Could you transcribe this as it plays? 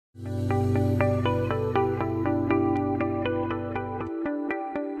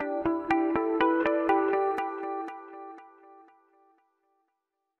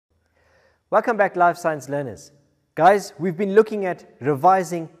Welcome back, Life Science learners. Guys, we've been looking at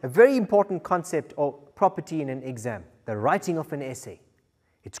revising a very important concept or property in an exam, the writing of an essay.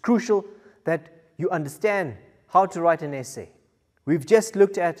 It's crucial that you understand how to write an essay. We've just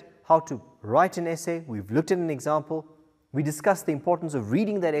looked at how to write an essay, we've looked at an example, we discussed the importance of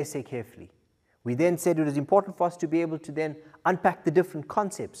reading that essay carefully. We then said it was important for us to be able to then unpack the different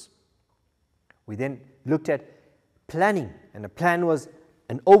concepts. We then looked at planning, and a plan was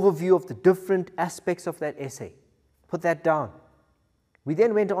an overview of the different aspects of that essay. Put that down. We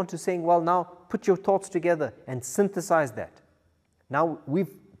then went on to saying, well, now put your thoughts together and synthesize that. Now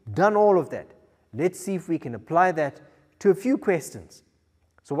we've done all of that. Let's see if we can apply that to a few questions.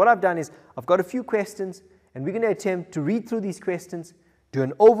 So what I've done is I've got a few questions, and we're going to attempt to read through these questions, do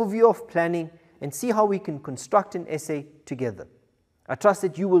an overview of planning, and see how we can construct an essay together. I trust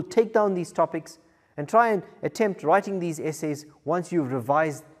that you will take down these topics and try and attempt writing these essays once you've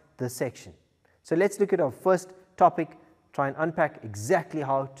revised the section. So let's look at our first topic, try and unpack exactly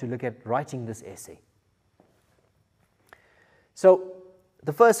how to look at writing this essay. So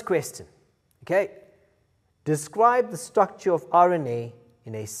the first question, okay, describe the structure of RNA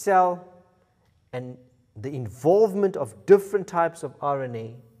in a cell and the involvement of different types of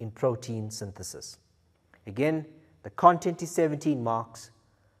RNA in protein synthesis. Again, the content is 17 marks,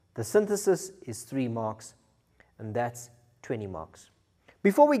 the synthesis is 3 marks, and that's 20 marks.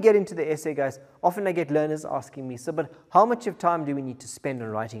 Before we get into the essay, guys, often I get learners asking me, so but how much of time do we need to spend on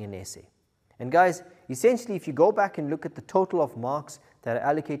writing an essay? And guys, essentially if you go back and look at the total of marks that are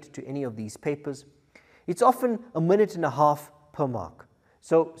allocated to any of these papers, it's often 1.5 minutes per mark.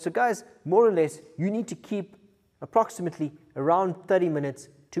 So guys, more or less, you need to keep approximately around 30 minutes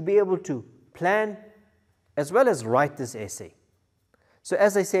to be able to plan as well as write this essay. So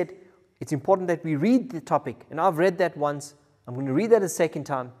as I said, it's important that we read the topic, and I've read that once. I'm going to read that a second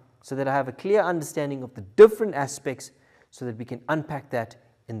time so that I have a clear understanding of the different aspects so that we can unpack that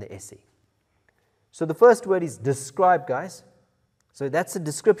in the essay. So the first word is describe, guys. So that's a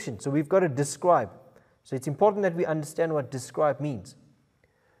description. So we've got to describe. So it's important that we understand what describe means.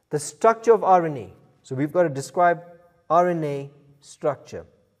 The structure of RNA. So we've got to describe RNA structure.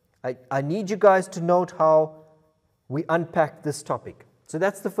 I need you guys to note how we unpack this topic. So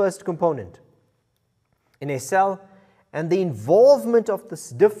that's the first component. In a cell, and the involvement of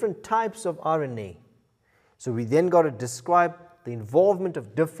the different types of RNA. So we then got to describe the involvement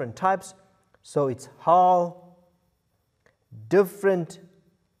of different types. So it's how different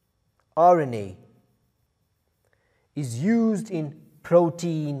RNA is used in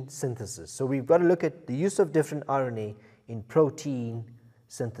protein synthesis. So we've got to look at the use of different RNA in protein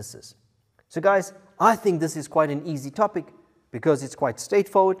synthesis. So guys, I think this is quite an easy topic because it's quite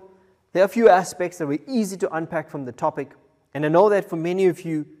straightforward. There are a few aspects that were easy to unpack from the topic, and I know that for many of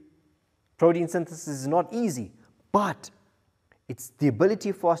you, protein synthesis is not easy, but it's the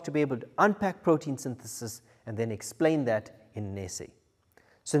ability for us to be able to unpack protein synthesis and then explain that in an essay.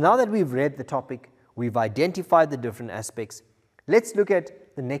 So now that we've read the topic, we've identified the different aspects, let's look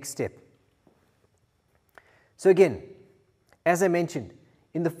at the next step. So again, as I mentioned,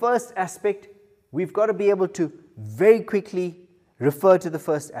 in the first aspect, we've got to be able to very quickly refer to the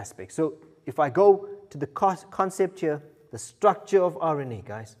first aspect. So if I go to the concept here, the structure of RNA,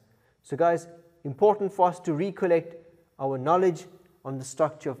 guys. So guys, important for us to recollect our knowledge on the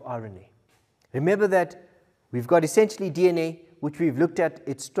structure of RNA. Remember that we've got essentially DNA, which we've looked at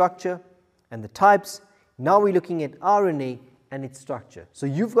its structure and the types. Now we're looking at RNA and its structure. So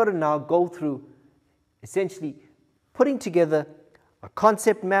you've got to now go through essentially putting together a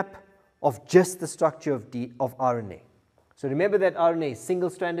concept map of just the structure of RNA. So remember that RNA is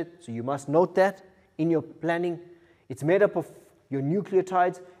single-stranded, so you must note that in your planning. It's made up of your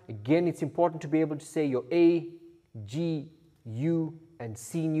nucleotides. Again, it's important to be able to say your A, G, U, and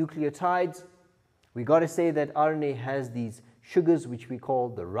C nucleotides. We got to say that RNA has these sugars, which we call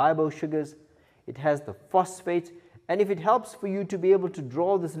the ribose sugars. It has the phosphate, and if it helps for you to be able to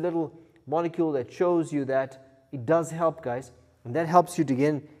draw this little molecule that shows you that, it does help, guys, and that helps you to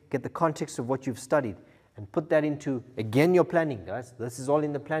again get the context of what you've studied and put that into, again, your planning, guys. This is all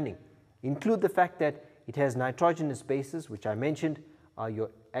in the planning. Include the fact that it has nitrogenous bases, which I mentioned are your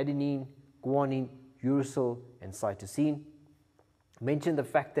adenine, guanine, uracil, and cytosine. Mention the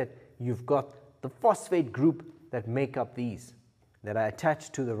fact that you've got the phosphate group that make up these, that are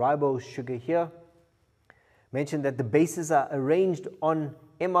attached to the ribose sugar here. Mention that the bases are arranged on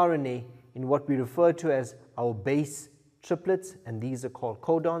mRNA in what we refer to as our base triplets, and these are called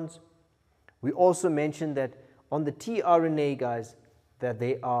codons. We also mentioned that on the tRNA, guys, that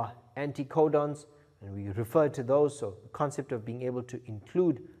they are anticodons, and we refer to those, so the concept of being able to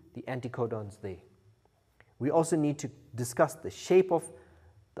include the anticodons there. We also need to discuss the shape of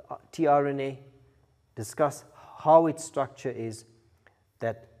the tRNA, discuss how its structure is,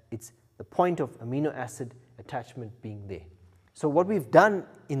 that it's the point of amino acid attachment being there. So what we've done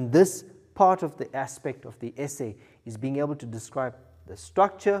in this part of the aspect of the essay is being able to describe the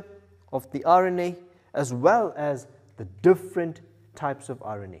structure of the RNA as well as the different types of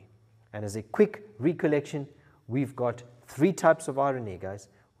RNA. And as a quick recollection, we've got 3 types of RNA, guys.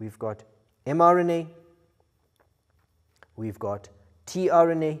 We've got mRNA, we've got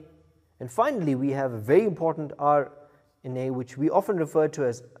tRNA, and finally we have a very important RNA which we often refer to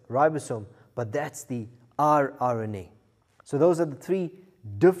as ribosome, but that's the rRNA. So those are the 3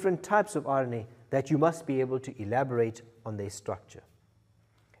 different types of RNA that you must be able to elaborate on their structure.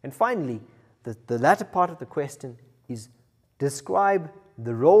 And finally, the latter part of the question is describe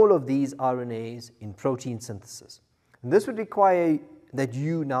the role of these RNAs in protein synthesis. And this would require that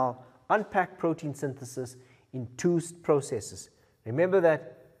you now unpack protein synthesis in 2 processes. Remember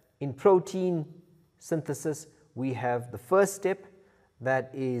that in protein synthesis we have the first step,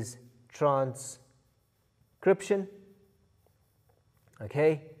 that is transcription,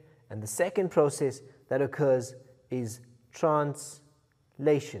 okay, and the second process that occurs is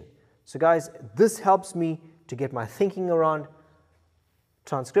translation. So guys, this helps me to get my thinking around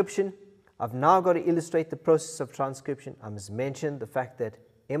transcription. I've now got to illustrate the process of transcription. I must mention the fact that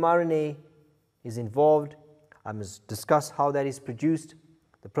mRNA is involved. I must discuss how that is produced,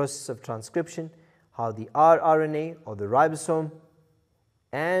 the process of transcription, how the rRNA or the ribosome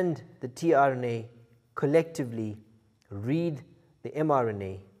and the tRNA collectively read the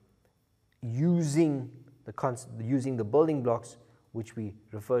mRNA using the building blocks which we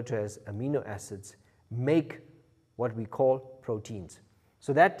refer to as amino acids, make what we call proteins.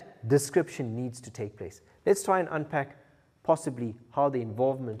 So that description needs to take place. Let's try and unpack possibly how the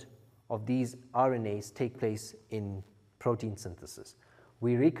involvement of these RNAs take place in protein synthesis.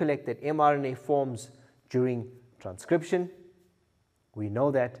 We recollect that mRNA forms during transcription. We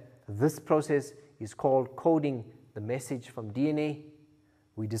know that this process is called coding the message from DNA.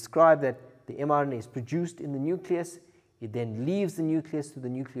 We describe that the mRNA is produced in the nucleus. It then leaves the nucleus to the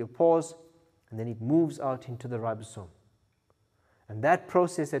nucleopores, and then it moves out into the ribosome. And that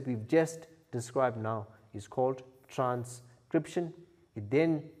process that we've just described now is called transcription. It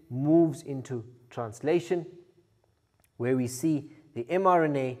then moves into translation, where we see the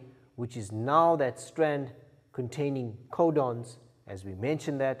mRNA, which is now that strand containing codons, as we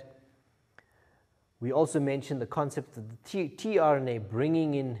mentioned that. We also mentioned the concept of the tRNA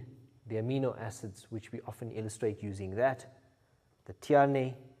bringing in the amino acids, which we often illustrate using that. The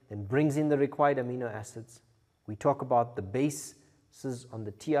tRNA then brings in the required amino acids. We talk about the bases on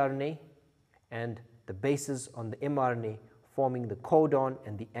the tRNA and the bases on the mRNA forming the codon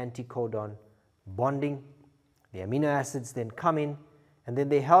and the anticodon bonding. The amino acids then come in, and then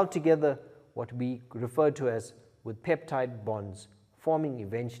they held together what we refer to as with peptide bonds, forming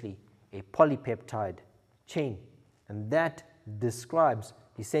eventually a polypeptide chain, and that describes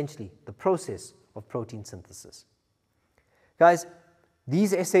essentially the process of protein synthesis. Guys,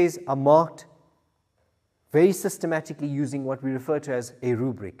 these essays are marked very systematically using what we refer to as a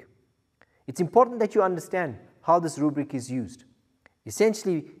rubric. It's important that you understand how this rubric is used.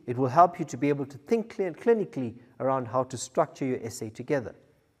 Essentially, it will help you to be able to think clinically around how to structure your essay together.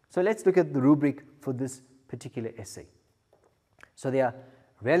 So let's look at the rubric for this particular essay. So there are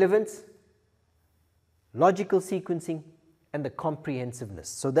relevance, logical sequencing, and the comprehensiveness.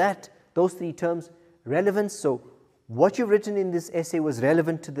 So those 3 terms, relevance, so what you've written in this essay was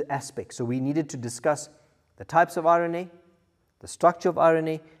relevant to the aspect. So we needed to discuss the types of RNA, the structure of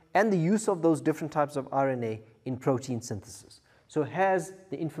RNA, and the use of those different types of RNA in protein synthesis. So has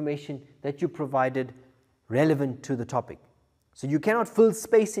the information that you provided relevant to the topic. So you cannot fill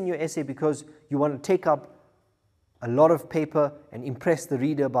space in your essay because you want to take up a lot of paper and impress the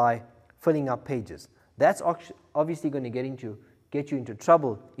reader by filling up pages. That's obviously going to get you into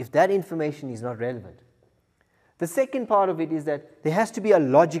trouble if that information is not relevant. The second part of it is that there has to be a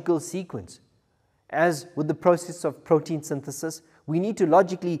logical sequence. As with the process of protein synthesis, we need to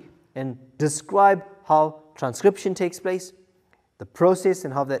logically and describe how transcription takes place, the process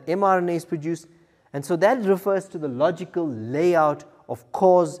and how that mRNA is produced, and so that refers to the logical layout of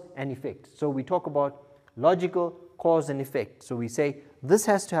cause and effect. So we talk about logical cause and effect. So we say this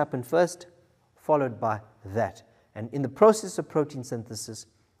has to happen first, followed by that. And in the process of protein synthesis,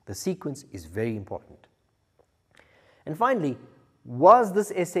 the sequence is very important. And finally, was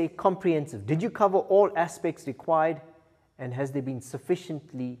this essay comprehensive? Did you cover all aspects required, and has they been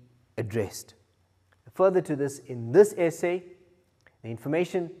sufficiently addressed? Further to this, in this essay, the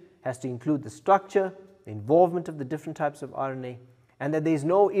information has to include the structure, the involvement of the different types of RNA, and that there is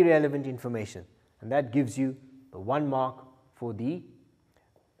no irrelevant information. And that gives you the 1 mark for the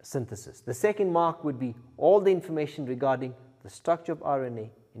synthesis. The second mark would be all the information regarding the structure of RNA,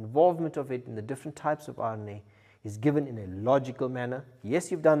 involvement of it in the different types of RNA is given in a logical manner.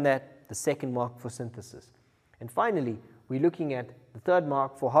 Yes, you've done that, the second mark for synthesis. And finally, we're looking at the third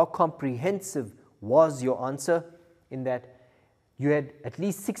mark for how comprehensive was your answer, in that you had at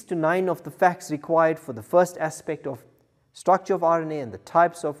least 6 to 9 of the facts required for the first aspect of structure of RNA and the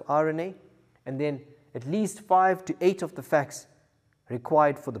types of RNA, and then at least 5 to 8 of the facts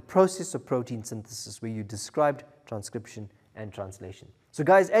required for the process of protein synthesis, where you described transcription and translation. So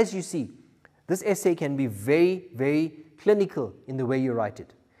guys, as you see, this essay can be very, very clinical in the way you write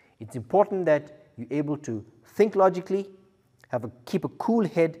it. It's important that you're able to think logically, keep a cool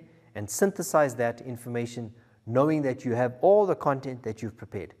head, and synthesize that information, knowing that you have all the content that you've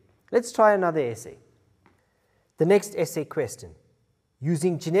prepared. Let's try another essay. The next essay question: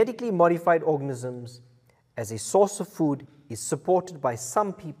 using genetically modified organisms as a source of food is supported by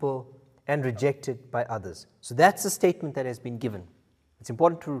some people and rejected by others. So that's the statement that has been given. It's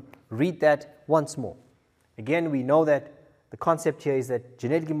important to read that once more. Again, we know that the concept here is that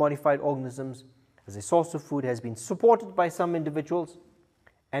genetically modified organisms as a source of food has been supported by some individuals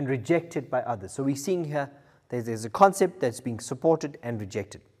and rejected by others. So we're seeing here there's a concept that's being supported and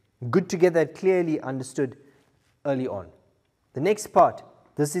rejected. Good to get that clearly understood early on. The next part,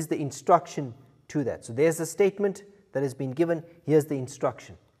 this is the instruction to that. So there's a statement that has been given. Here's the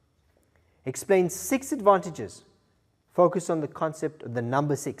instruction. Explain 6 advantages. Focus on the concept of the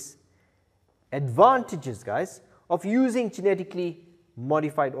number 6. Advantages, guys, of using genetically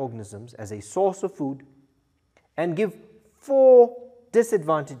modified organisms as a source of food, and give 4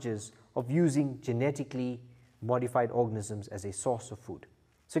 disadvantages of using genetically modified organisms as a source of food.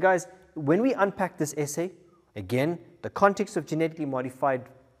 So guys, when we unpack this essay, again, the context of genetically modified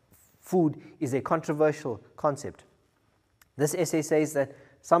food is a controversial concept. This essay says that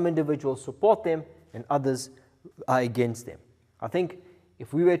some individuals support them and others are against them. I think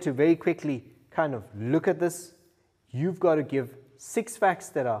if we were to very quickly kind of look at this, you've got to give 6 facts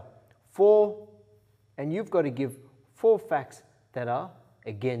that are for, and you've got to give 4 facts that are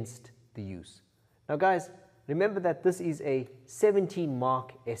against the use. Now guys, remember that this is a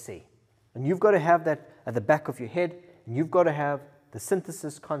 17-mark essay, and you've got to have that at the back of your head, and you've got to have the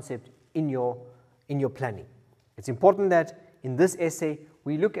synthesis concept in your planning. It's important that in this essay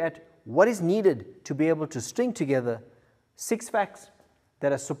we look at what is needed to be able to string together 6 facts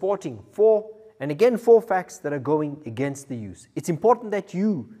that are supporting 4, and again 4 facts that are going against the use. It's important that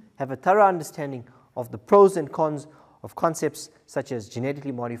you have a thorough understanding of the pros and cons of concepts such as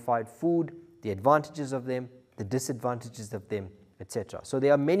genetically modified food, the advantages of them, the disadvantages of them, etc. So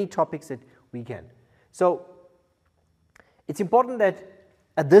there are many topics that we can. So it's important that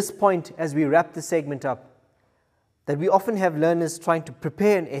at this point, as we wrap the segment up, that we often have learners trying to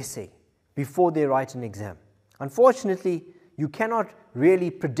prepare an essay before they write an exam. Unfortunately, you cannot really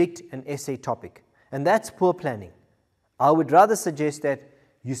predict an essay topic, and that's poor planning. I would rather suggest that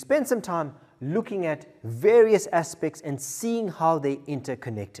you spend some time looking at various aspects and seeing how they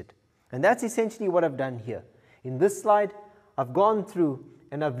interconnected. And that's essentially what I've done here. In this slide, I've gone through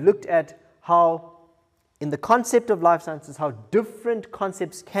and I've looked at how, in the concept of life sciences, how different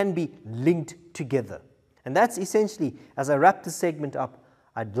concepts can be linked together. And that's essentially, as I wrap this segment up,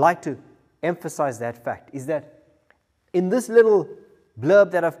 I'd like to emphasize that fact, is that in this little blurb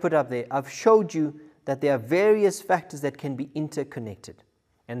that I've put up there, I've showed you that there are various factors that can be interconnected.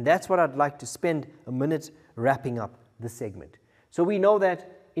 And that's what I'd like to spend a minute wrapping up this segment. So we know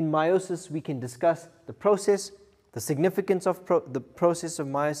that in meiosis we can discuss the process, the significance of the process of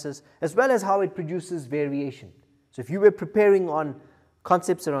meiosis, as well as how it produces variation. So if you were preparing on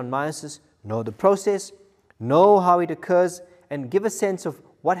concepts around meiosis, know the process, know how it occurs, and give a sense of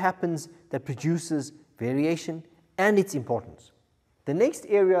what happens that produces variation and its importance. The next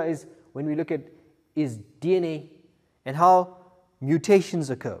area is when we look at is DNA and how mutations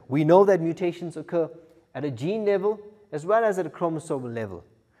occur. We know that mutations occur at a gene level as well as at a chromosomal level.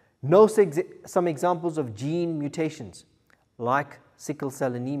 Know some examples of gene mutations like sickle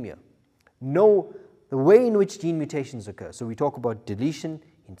cell anemia. Know the way in which gene mutations occur. So we talk about deletion,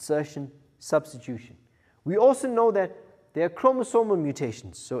 insertion, substitution. We also know that there are chromosomal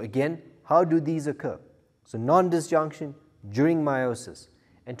mutations. So again, how do these occur? So non-disjunction during meiosis,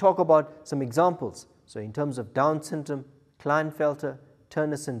 and talk about some examples. So in terms of Down syndrome, Klinefelter,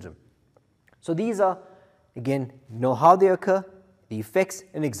 Turner syndrome. So these are, again, know how they occur, the effects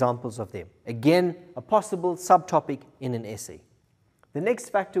and examples of them. Again, a possible subtopic in an essay. The next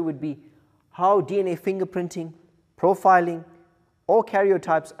factor would be how DNA fingerprinting, profiling, or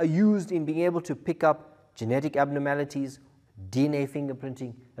karyotypes are used in being able to pick up genetic abnormalities, DNA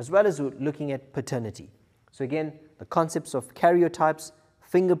fingerprinting, as well as looking at paternity. So again, the concepts of karyotypes,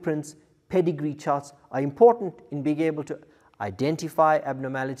 fingerprints, pedigree charts are important in being able to identify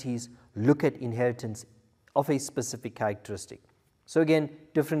abnormalities, look at inheritance of a specific characteristic. So again,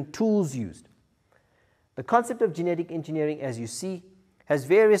 different tools used. The concept of genetic engineering, as you see, has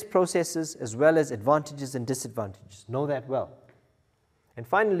various processes as well as advantages and disadvantages. Know that well. And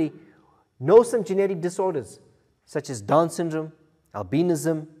finally, know some genetic disorders such as Down syndrome,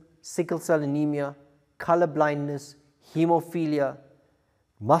 albinism, sickle cell anemia, color blindness, hemophilia,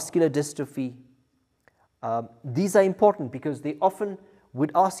 muscular dystrophy. These are important because they often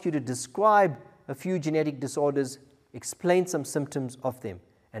would ask you to describe a few genetic disorders, explain some symptoms of them.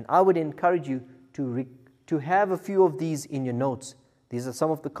 And I would encourage you to have a few of these in your notes. These are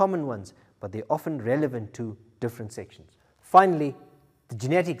some of the common ones, but they're often relevant to different sections. Finally, the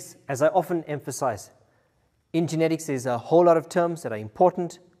genetics, as I often emphasize. In genetics, there's a whole lot of terms that are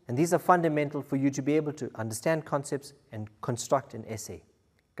important, and these are fundamental for you to be able to understand concepts and construct an essay.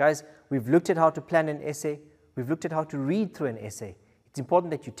 Guys, we've looked at how to plan an essay. We've looked at how to read through an essay. It's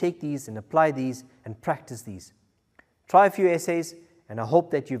important that you take these and apply these and practice these. Try a few essays, and I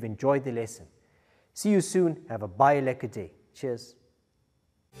hope that you've enjoyed the lesson. See you soon. Have a bye-lekker day. Cheers.